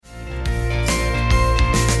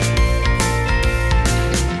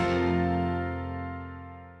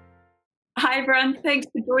Hi everyone, thanks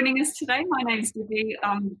for joining us today. My name is Debbie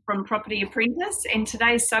from Property Apprentice, and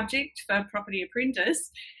today's subject for Property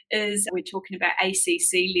Apprentice is we're talking about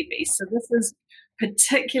ACC levies. So this is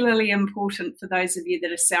particularly important for those of you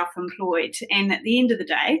that are self-employed. And at the end of the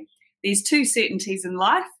day, there's two certainties in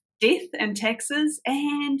life: death and taxes,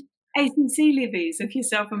 and ACC levies if you're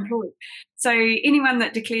self-employed. So anyone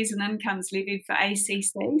that declares an income is levied for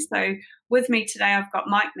ACC. So with me today, I've got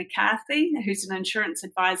Mike McCarthy, who's an insurance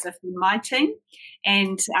advisor for my team,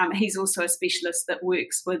 and he's also a specialist that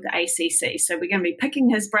works with ACC. So we're going to be picking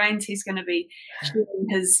his brains. He's going to be sharing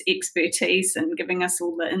his expertise and giving us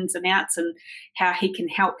all the ins and outs and how he can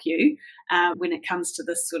help you when it comes to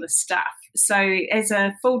this sort of stuff. So as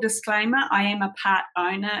a full disclaimer, I am a part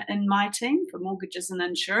owner in my team for mortgages and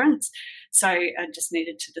insurance. So I just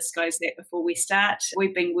needed to disclose that before we start.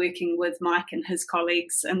 We've been working with Mike and his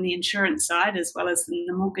colleagues in the insurance side as well as in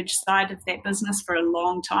the mortgage side of that business for a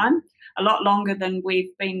long time, a lot longer than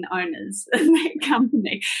we've been owners in that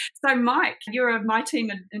company. So Mike, you're my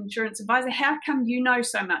team insurance advisor. How come you know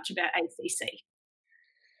so much about ACC?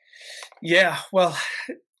 Yeah, well,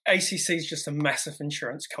 ACC is just a massive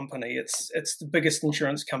insurance company. It's the biggest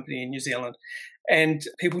insurance company in New Zealand, and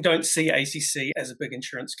people don't see ACC as a big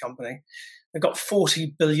insurance company. They've got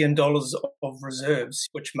 $40 billion of reserves,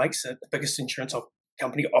 which makes it the biggest insurance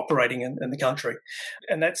company operating in the country.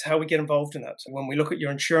 And that's how we get involved in it. When we look at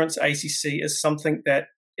your insurance, ACC is something that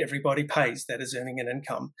everybody pays that is earning an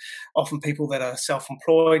income. Often people that are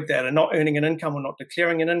self-employed, that are not earning an income or not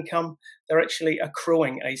declaring an income, they're actually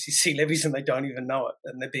accruing ACC levies and they don't even know it,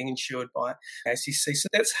 and they're being insured by ACC. So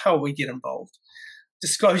that's how we get involved.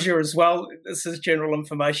 Disclosure as well, this is general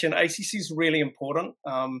information. ACC is really important.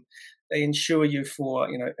 They insure you for,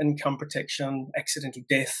 income protection, accidental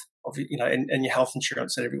death, and your health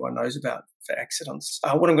insurance that everyone knows about for accidents.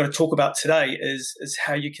 What I'm going to talk about today is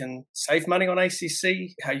how you can save money on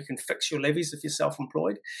ACC, how you can fix your levies if you're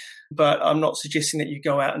self-employed. But I'm not suggesting that you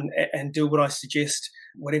go out and do what I suggest.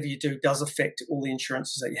 Whatever you do does affect all the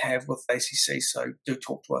insurances that you have with ACC, so do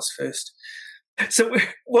talk to us first. So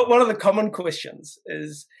one of the common questions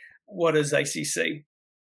is, what is ACC?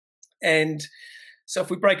 And so if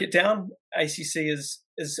we break it down, ACC is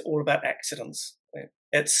all about accidents.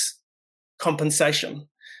 It's compensation,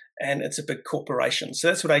 and it's a big corporation. So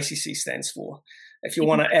that's what ACC stands for. If you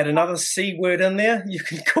want to add another C word in there, you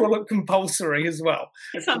can call it compulsory as well.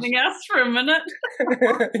 Something else for a minute.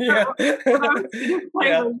 Yeah.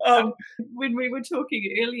 When we were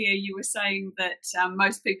talking earlier, you were saying that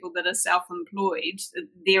most people that are self-employed,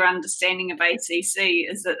 their understanding of ACC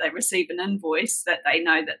is that they receive an invoice that they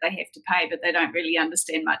know that they have to pay, but they don't really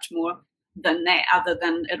understand much more than that, other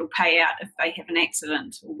than it'll pay out if they have an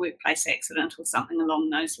accident or workplace accident or something along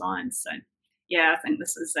those lines. So, yeah, I think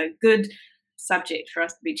this is a good subject for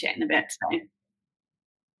us to be chatting about today.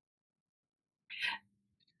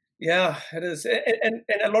 Yeah, it is. And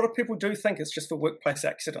a lot of people do think it's just for workplace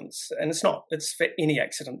accidents, and it's not. It's for any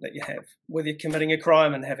accident that you have, whether you're committing a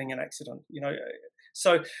crime and having an accident,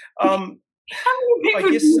 So, How many people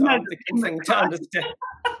I guess do know the key thing to understand.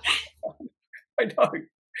 I know.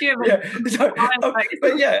 Yeah. So,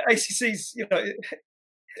 but yeah, ACC's,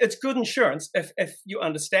 it's good insurance if you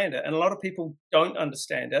understand it, and a lot of people don't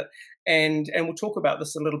understand it, and we'll talk about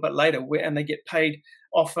this a little bit later. And they get paid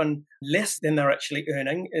often less than they're actually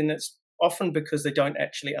earning, and it's often because they don't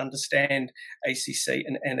actually understand ACC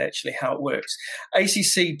and actually how it works.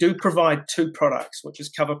 ACC do provide two products, which is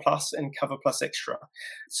Cover Plus and Cover Plus Extra.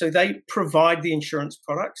 So they provide the insurance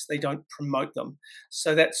products, they don't promote them.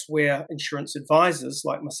 So that's where insurance advisors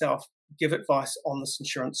like myself give advice on this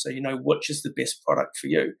insurance so you know which is the best product for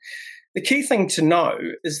you. The key thing to know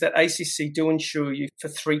is that ACC do insure you for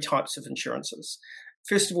three types of insurances.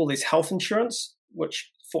 First of all, there's health insurance,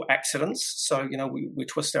 which for accidents. So, we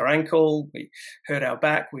twist our ankle, we hurt our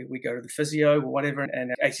back, we go to the physio or whatever,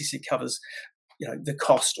 and ACC covers, the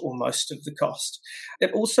cost or most of the cost.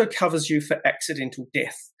 It also covers you for accidental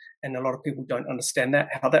death. And a lot of people don't understand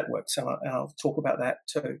how that works. And I'll talk about that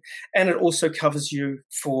too. And it also covers you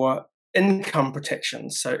for income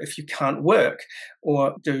protection. So if you can't work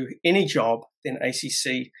or do any job, then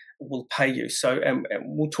ACC will pay you. So, and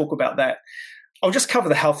we'll talk about that. I'll just cover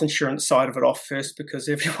the health insurance side of it off first because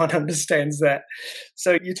everyone understands that.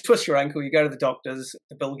 So you twist your ankle, you go to the doctors,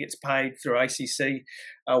 the bill gets paid through ACC,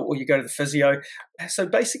 or you go to the physio. So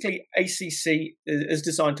basically ACC is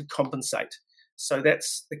designed to compensate. So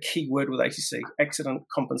that's the key word with ACC, Accident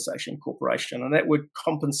Compensation Corporation. And that word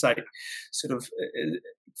compensate sort of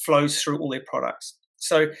flows through all their products.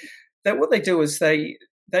 So that what they do is they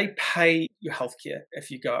pay your healthcare if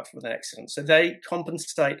you go out with an accident. So they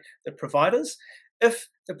compensate the providers If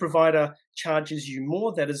the provider charges you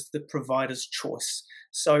more, that is the provider's choice.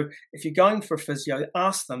 So if you're going for a physio,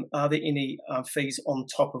 ask them, are there any fees on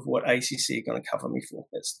top of what ACC are going to cover me for?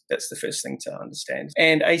 That's the first thing to understand.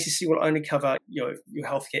 And ACC will only cover your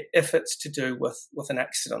healthcare if it's to do with an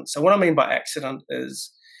accident. So what I mean by accident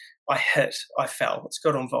is I fell. It's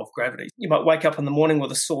got to involve gravity. You might wake up in the morning with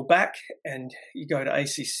a sore back and you go to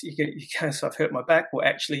ACC, you go, so I've hurt my back. Well,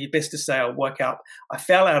 actually, you're best to say I woke up, I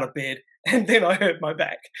fell out of bed, and then I hurt my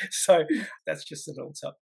back. So that's just a little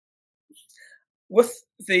tip. With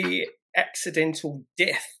the accidental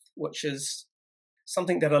death, which is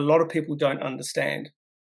something that a lot of people don't understand,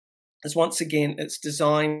 is once again, it's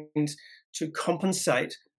designed to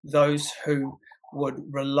compensate those who would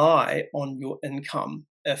rely on your income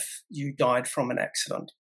if you died from an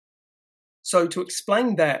accident. So to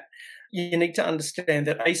explain that, you need to understand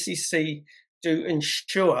that ACC do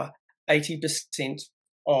insure 80%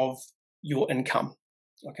 of your income.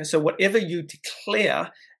 Okay, so whatever you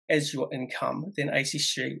declare as your income, then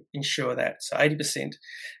ACC insure that, so 80%.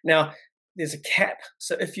 Now, there's a cap.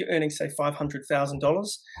 So if you're earning, say,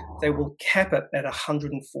 $500,000, they will cap it at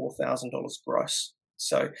 $104,000 gross.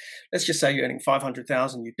 So let's just say you're earning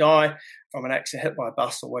 $500,000, you die from an accident, hit by a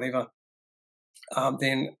bus or whatever,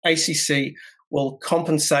 then ACC will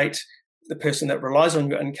compensate the person that relies on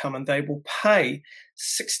your income, and they will pay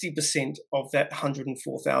 60% of that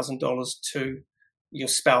 $104,000 to your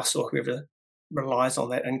spouse or whoever relies on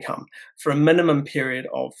that income for a minimum period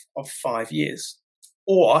of 5 years,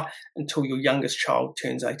 or until your youngest child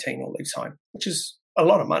turns 18 or leaves home, which is a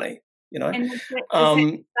lot of money. And is that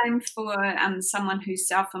the same for someone who's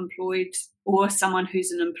self-employed or someone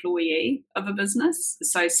who's an employee of a business?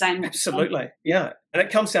 So same. Absolutely, yeah. And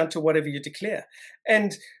it comes down to whatever you declare.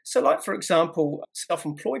 And so, like, for example,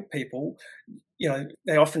 self-employed people,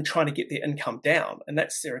 they often try to get their income down, and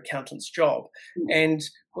that's their accountant's job. Mm-hmm. And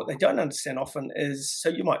what they don't understand often is, so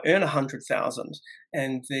you might earn $100,000,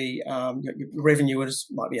 and the your revenue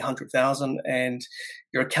might be $100,000, and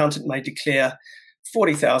your accountant may declare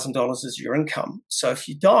 $40,000 is your income. So if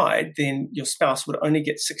you died, then your spouse would only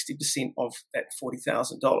get 60% of that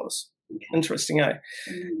 $40,000. Okay. Interesting, eh?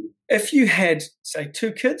 Mm-hmm. If you had, say,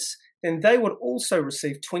 2 kids, then they would also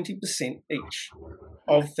receive 20% each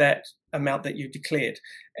of that amount that you declared.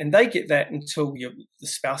 And they get that until the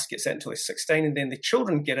spouse gets that until they're 16, and then the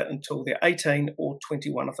children get it until they're 18 or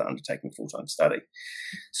 21 if they're undertaking full-time study.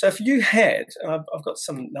 So if you had, I've got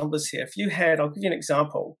some numbers here, I'll give you an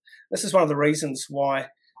example. This is one of the reasons why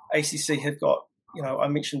ACC have got, I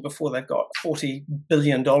mentioned before, they've got $40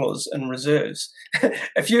 billion in reserves.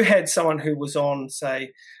 If you had someone who was on,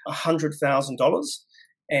 say, $100,000,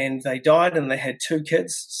 and they died and they had 2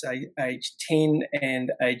 kids, say age 10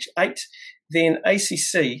 and age 8, then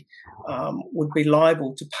ACC would be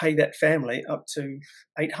liable to pay that family up to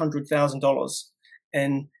 $800,000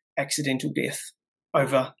 in accidental death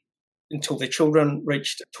over until their children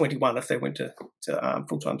reached 21 if they went to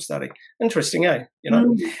full-time study. Interesting, eh?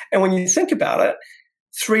 Mm. And when you think about it,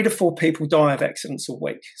 3 to 4 people die of accidents a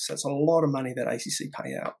week. So it's a lot of money that ACC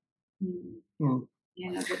pay out. Mm.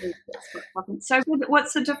 Yeah, so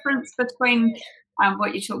what's the difference between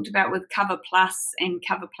what you talked about with Cover Plus and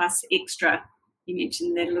Cover Plus Extra? You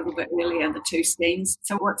mentioned that a little bit earlier, the 2 schemes.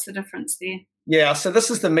 So what's the difference there? Yeah, so this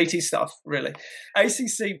is the meaty stuff, really.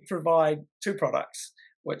 ACC provide 2 products,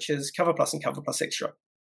 which is Cover Plus and Cover Plus Extra.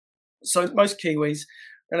 So most Kiwis,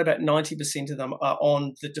 around about 90% of them are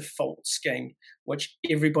on the default scheme, which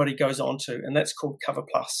everybody goes on to, and that's called Cover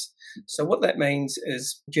Plus. So what that means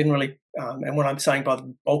is generally, and what I'm saying by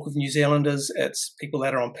the bulk of New Zealanders, it's people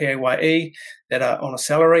that are on PAYE, that are on a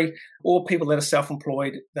salary, or people that are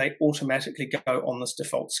self-employed, they automatically go on this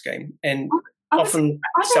default scheme. And often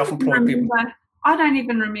self-employed people... I don't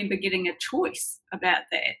even remember getting a choice about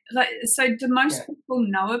that. So do most people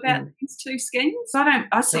know about these 2 schemes?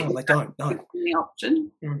 I see. No, they don't. No. The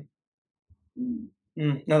option.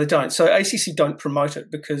 No, they don't. So ACC don't promote it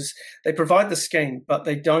because they provide the scheme, but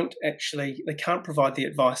they can't provide the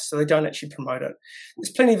advice, so they don't actually promote it.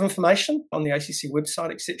 There's plenty of information on the ACC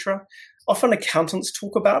website, etc. Often accountants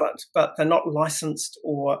talk about it, but they're not licensed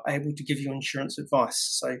or able to give you insurance advice.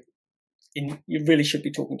 So you really should be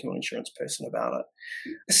talking to an insurance person about it.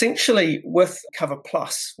 Essentially, with Cover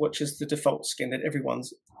Plus, which is the default scheme that everyone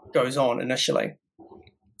goes on initially,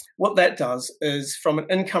 what that does is, from an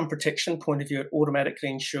income protection point of view, it automatically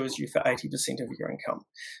insures you for 80% of your income.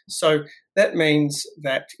 So that means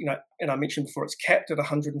that, and I mentioned before, it's capped at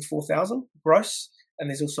 $104,000 gross, and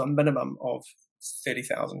there's also a minimum of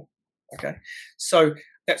 $30,000. Okay, so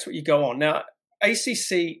that's what you go on. Now,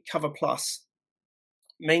 ACC Cover Plus,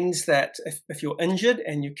 means that if you're injured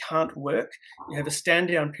and you can't work, you have a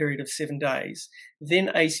stand-down period of 7 days, then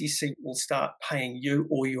ACC will start paying you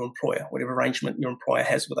or your employer, whatever arrangement your employer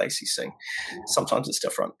has with ACC. Sometimes it's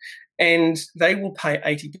different. And they will pay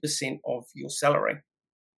 80% of your salary.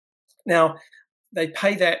 Now, they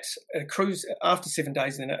pay that, it accrues after 7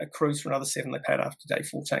 days, and then it accrues for another 7. They pay it after day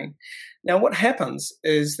 14. Now, what happens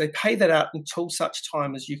is they pay that out until such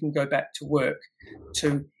time as you can go back to work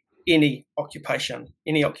to any occupation.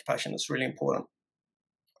 Any occupation is really important.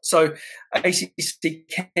 So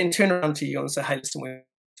ACC can turn around to you and say, hey, listen,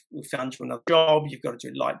 we've found you another job, you've got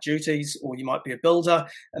to do light duties, or you might be a builder,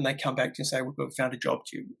 and they come back to you and say, we've found a job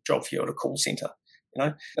for you at a call centre,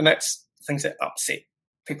 and that's things that upset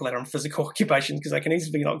people that are in physical occupations because they can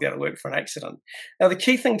easily be knocked out of work for an accident. Now, the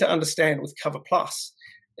key thing to understand with Cover Plus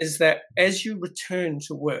is that as you return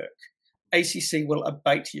to work, ACC will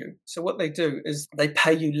abate you. So what they do is they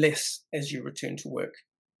pay you less as you return to work.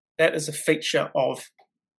 That is a feature of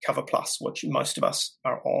Cover Plus, which most of us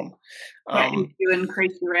are on. Right, if you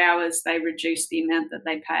increase your hours, they reduce the amount that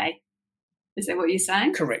they pay. Is that what you're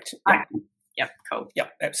saying? Correct. Yep. Yep, cool.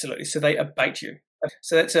 Yep, absolutely. So they abate you.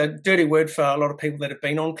 So that's a dirty word for a lot of people that have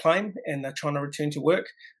been on claim and they're trying to return to work.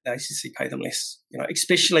 The ACC pay them less,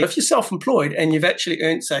 especially if you're self-employed and you've actually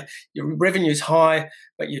earned, say, your revenue's high,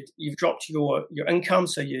 but you've dropped your income,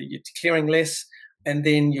 so you're declaring less, and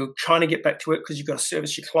then you're trying to get back to work because you've got to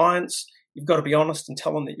service your clients. You've got to be honest and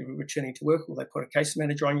tell them that you're returning to work, or they put a case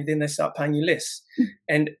manager on you, then they start paying you less.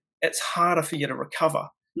 And it's harder for you to recover,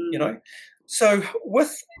 So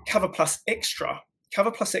with Cover Plus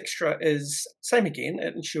Extra is same again.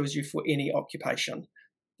 It insures you for any occupation.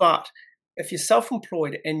 But if you're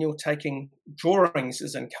self-employed and you're taking drawings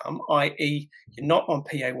as income, i.e. you're not on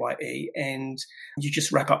PAYE and you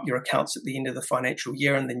just wrap up your accounts at the end of the financial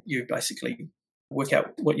year and then you basically work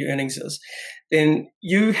out what your earnings is, then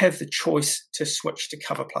you have the choice to switch to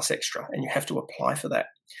Cover Plus Extra and you have to apply for that.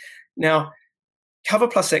 Now, Cover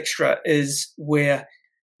Plus Extra is where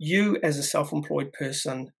you as a self-employed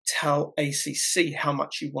person tell ACC how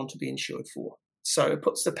much you want to be insured for. So it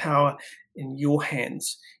puts the power in your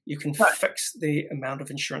hands. You can fix the amount of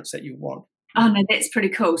insurance that you want. Oh no, that's pretty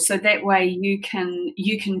cool. So that way you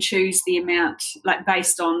can choose the amount, like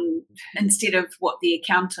based on, instead of what the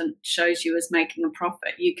accountant shows you as making a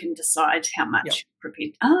profit, you can decide how much you're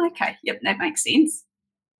prepared. Oh, okay. Yep, that makes sense.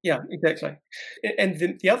 Yeah, exactly.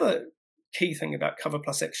 And the other key thing about Cover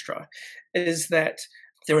Plus Extra is that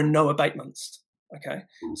there are no abatements. Okay.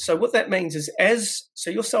 So what that means is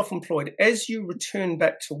you're self-employed, as you return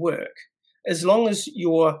back to work, as long as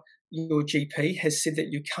your GP has said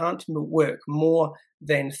that you can't work more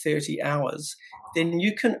than 30 hours, then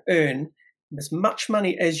you can earn as much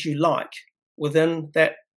money as you like within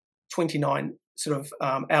that 29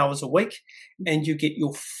 hours a week, and you get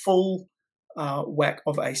your full whack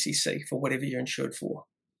of ACC for whatever you're insured for.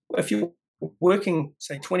 If you're working,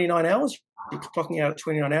 say, 29 hours, you're clocking out at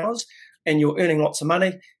 29 hours, and you're earning lots of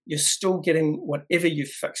money, you're still getting whatever you've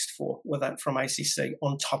fixed for with that from ACC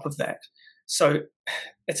on top of that. So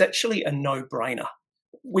it's actually a no-brainer.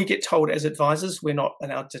 We get told as advisors we're not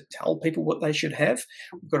allowed to tell people what they should have.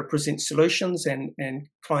 We've got to present solutions and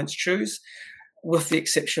clients choose, with the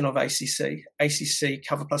exception of ACC. ACC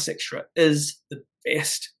Cover Plus Extra is the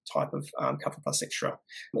best type of Cover Plus Extra.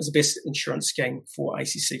 It's the best insurance scheme for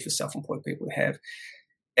ACC for self-employed people to have.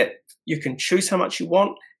 You can choose how much you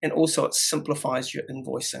want, and also it simplifies your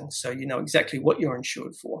invoicing, so you know exactly what you're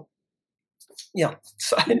insured for. Yeah,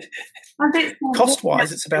 so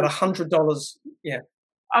cost-wise, it's about $100. Yeah,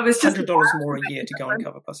 I was just $100 more a year to go on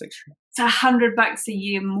Cover Plus Extra. It's $100 a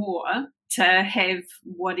year more to have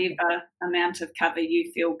whatever amount of cover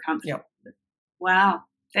you feel comfortable with. Wow,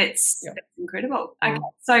 that's incredible. Okay,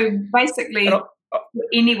 so basically,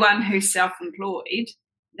 anyone who's self-employed,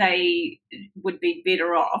 they would be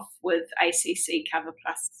better off with ACC Cover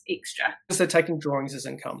Plus Extra. Because they're taking drawings as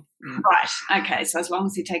income. Right, okay, so as long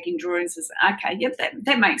as they're taking drawings as, okay, yep,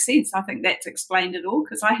 that makes sense. I think that's explained it all,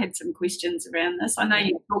 because I had some questions around this. I know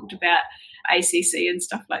you talked about ACC and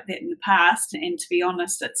stuff like that in the past, and to be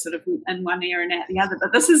honest, it's sort of in one ear and out the other,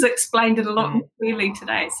 but this has explained it a lot more clearly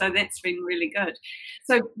today, so that's been really good.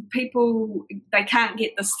 So people, they can't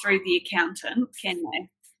get this through the accountant, can they?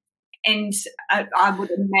 And I would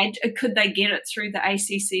imagine, could they get it through the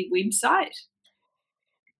ACC website?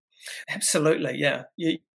 Absolutely, yeah.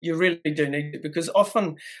 You really do need it, because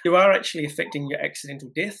often you are actually affecting your accidental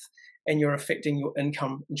death and you're affecting your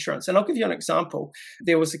income insurance. And I'll give you an example.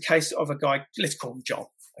 There was a case of a guy, let's call him John,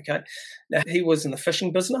 okay? Now, he was in the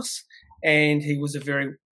fishing business and he was a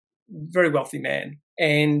very, very wealthy man,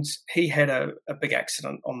 and he had a big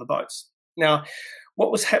accident on the boats. Now,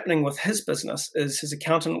 what was happening with his business is his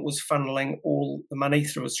accountant was funneling all the money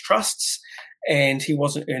through his trusts, and he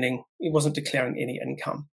wasn't declaring any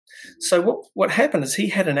income. So what happened is he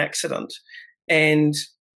had an accident, and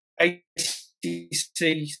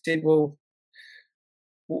ACC said, well,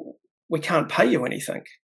 we can't pay you anything.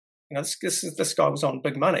 This guy was on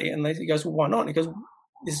big money, and he goes, well, why not? And he goes,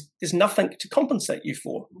 there's nothing to compensate you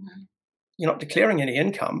for. You're not declaring any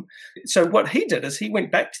income. So what he did is he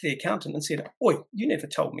went back to the accountant and said, oi, you never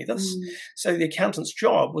told me this. So the accountant's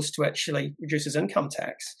job was to actually reduce his income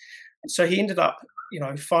tax. So he ended up,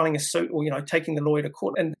 filing a suit or, taking the lawyer to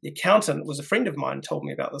court. And the accountant was a friend of mine, told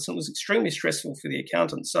me about this, and it was extremely stressful for the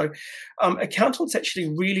accountant. So accountants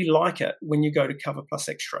actually really like it when you go to Cover Plus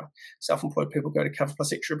Extra. Self-employed people go to Cover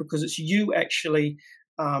Plus Extra because it's you actually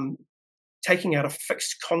taking out a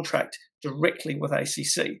fixed contract directly with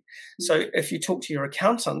ACC. So if you talk to your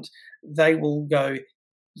accountant, they will go,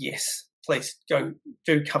 yes, please go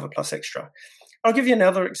do Cover Plus Extra. I'll give you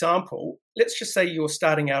another example. Let's just say you're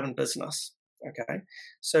starting out in business. Okay,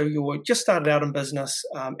 so you're just started out in business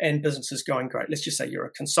and business is going great. Let's just say you're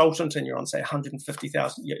a consultant and you're on, say,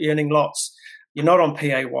 150,000. You're earning lots. You're not on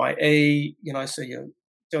PAYE, so you're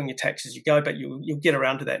doing your tax as you go, but you'll get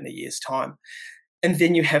around to that in a year's time. And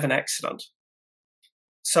then you have an accident.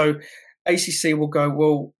 So ACC will go,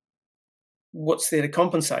 well, what's there to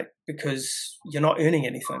compensate? Because you're not earning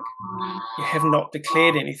anything. You have not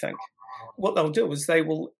declared anything. What they'll do is they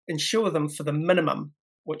will insure them for the minimum,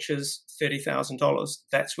 which is $30,000.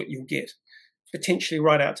 That's what you'll get, potentially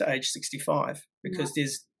right out to age 65, because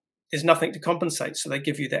there's nothing to compensate. So they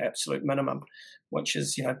give you the absolute minimum, which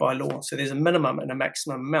is, by law. So there's a minimum and a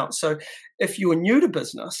maximum amount. So if you're new to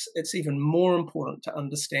business, it's even more important to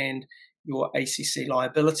understand your ACC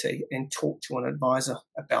liability and talk to an advisor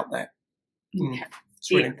about that. Okay.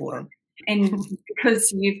 It's really important. And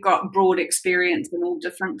because you've got broad experience in all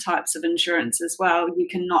different types of insurance as well, you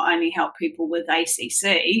can not only help people with ACC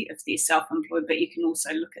if they're self-employed, but you can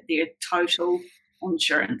also look at their total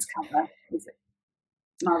insurance cover.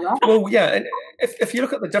 Am I right? Well, yeah. And if you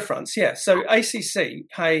look at the difference, yeah. So ACC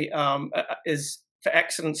pay is for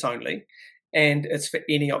accidents only, and it's for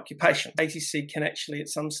any occupation. ACC can actually at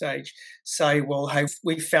some stage say, well, hey,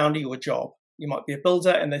 we found you a job. You might be a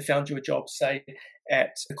builder and they found you a job, say,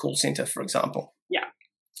 at a call center, for example. Yeah.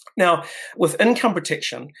 Now, with income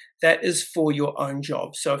protection, that is for your own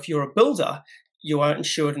job. So if you're a builder, you are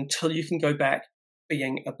insured until you can go back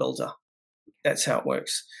being a builder. That's how it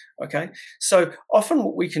works. Okay. So often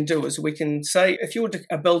what we can do is we can say, if you're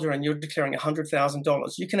a builder and you're declaring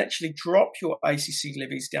 $100,000, you can actually drop your ACC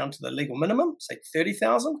levies down to the legal minimum, say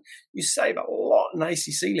 $30,000. You save a lot in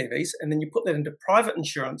ACC levies, and then you put that into private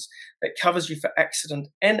insurance that covers you for accident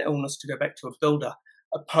and illness to go back to a builder,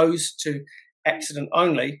 opposed to accident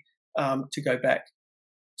only to go back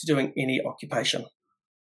to doing any occupation.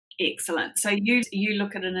 Excellent. So you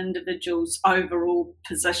look at an individual's overall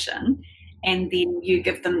position, and then you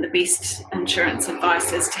give them the best insurance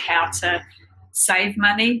advice as to how to save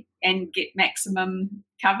money and get maximum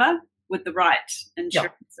cover with the right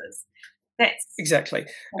insurances. That's exactly.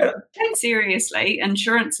 Seriously,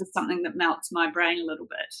 insurance is something that melts my brain a little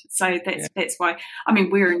bit. So that's why,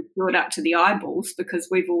 we're insured up to the eyeballs because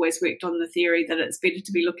we've always worked on the theory that it's better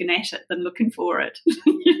to be looking at it than looking for it.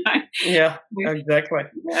 Yeah, exactly.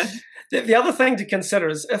 Yeah. The other thing to consider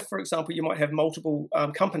is if, for example, you might have multiple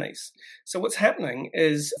companies. So what's happening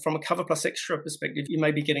is, from a Cover Plus Extra perspective, you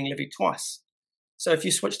may be getting levied twice. So if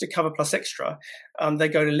you switch to Cover Plus Extra, they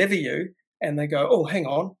go to levy you and they go, oh, hang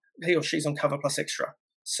on, he or she's on Cover Plus Extra.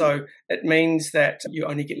 So it means that you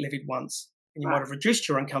only get levied once and you might have reduced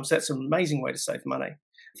your income. So that's an amazing way to save money.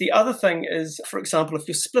 The other thing is, for example, if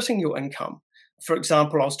you're splitting your income, for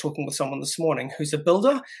example, I was talking with someone this morning who's a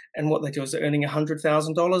builder, and what they do is they're earning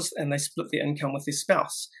 $100,000 and they split their income with their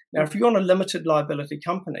spouse. Now, if you're on a limited liability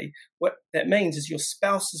company, what that means is your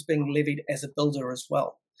spouse is being levied as a builder as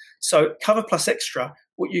well. So Cover Plus Extra,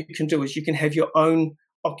 what you can do is you can have your own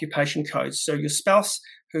occupation codes. So your spouse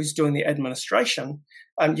who's doing the administration,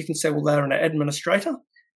 you can say, well, they're an administrator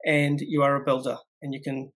and you are a builder, and you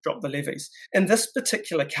can drop the levies. In this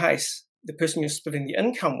particular case, the person you're splitting the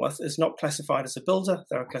income with is not classified as a builder,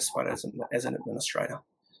 they're classified as an administrator.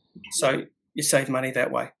 So you save money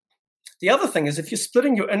that way. The other thing is, if you're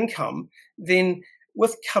splitting your income, then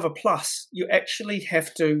with Cover Plus, you actually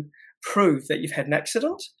have to prove that you've had an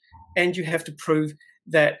accident, and you have to prove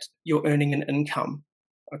that you're earning an income.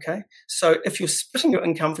 Okay, so if you're splitting your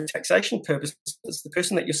income for taxation purposes, the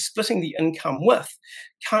person that you're splitting the income with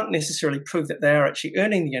can't necessarily prove that they are actually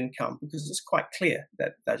earning the income, because it's quite clear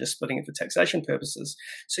that they're just splitting it for taxation purposes.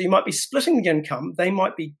 So you might be splitting the income, they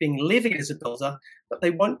might be being levied as a builder, but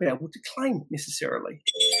they won't be able to claim necessarily.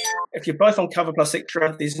 If you're both on Cover Plus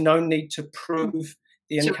Extra, there's no need to prove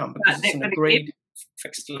the income because it's an agreed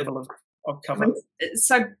fixed level of cover.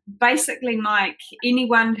 So basically, Mike,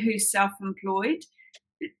 anyone who's self-employed,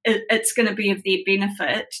 it's going to be of their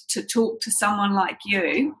benefit to talk to someone like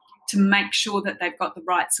you to make sure that they've got the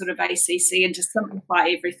right sort of ACC and to simplify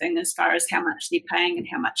everything as far as how much they're paying and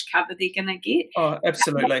how much cover they're going to get. Oh,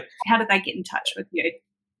 absolutely. How do they get in touch with you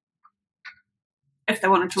if they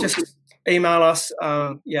want to talk to you? Just email us,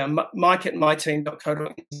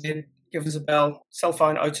 mike@myteam.co.nz. Give us a bell, cell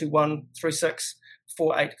phone 021 36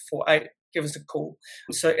 4848. Give us a call.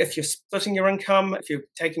 So if you're splitting your income, if you're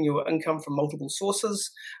taking your income from multiple sources,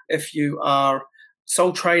 if you are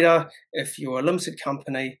sole trader, if you're a limited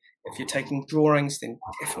company, if you're taking drawings, then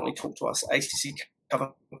definitely talk to us. ACC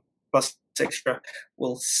Cover Plus Extra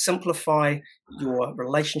will simplify your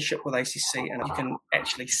relationship with ACC, and you can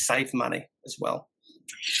actually save money as well.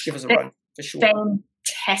 Give us a run for sure.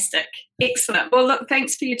 Fantastic. Excellent. Well, look,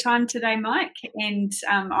 thanks for your time today, Mike, and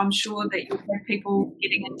I'm sure that you'll have people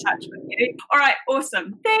getting in touch with you. All right,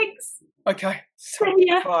 awesome. Thanks. Okay. See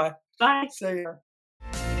ya. Bye. Bye. See ya.